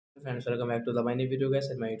Friends, welcome back to the my new video guys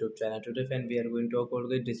at my YouTube channel. Today friend, we are going to talk about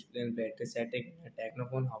the display and brightness setting in a Tecno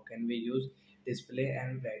phone. How can we use display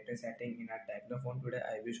and brightness setting in a Tecno phone? Today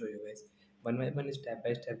I will show you guys one by one, step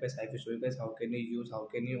by step guys. I will show you guys how can you use, how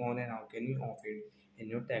can you on and how can you off it in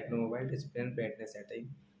your Tecno mobile display and brightness setting.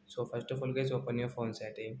 So first of all guys, open your phone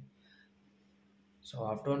setting. So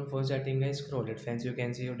after on phone setting guys, scroll it friends, you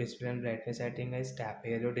can see your display and brightness setting guys. Tap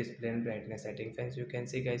here your display and brightness setting friends, you can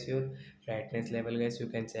see guys your brightness level guys, you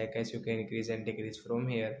can check guys, you can increase and decrease from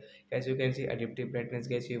here guys. You can see adaptive brightness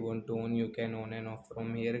guys, you want to on, you can on and off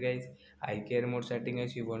from here guys. Eye care mode setting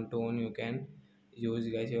guys, you want to on, you can use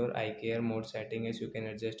guys your eye care mode setting guys, you can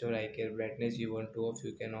adjust your eye care brightness, you want to off,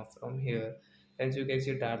 you can off from here. Friends, you can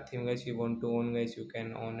see dark theme guys, you want to on guys, you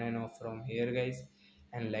can on and off from here guys.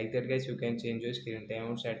 And like that guys, you can change your screen time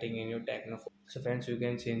mode setting in your Tecno phone. So friends, you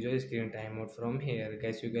can change your screen time mode from here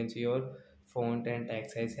guys. You can see your font and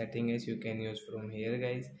text size setting guys, you can use from here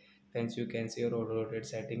guys. Friends, you can see your auto rotate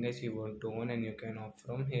setting guys, you want to on and you can off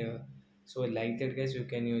from here. So like that guys, you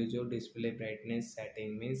can use your display brightness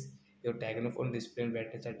setting, means your Tecno phone display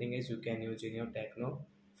brightness setting is you can use in your Tecno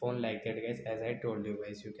phone like that guys. As I told you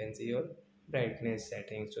guys, you can see your brightness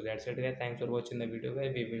settings. So that's it guys, thanks for watching the video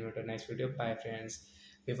guys. We will meet in a next video. Bye friends.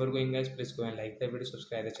 Before going guys, please go and like the video,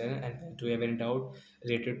 subscribe the channel, and do you have any doubt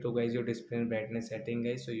related to guys your display and brightness setting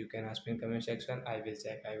guys, so you can ask me in comment section. I will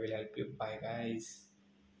check, I will help you. Bye guys.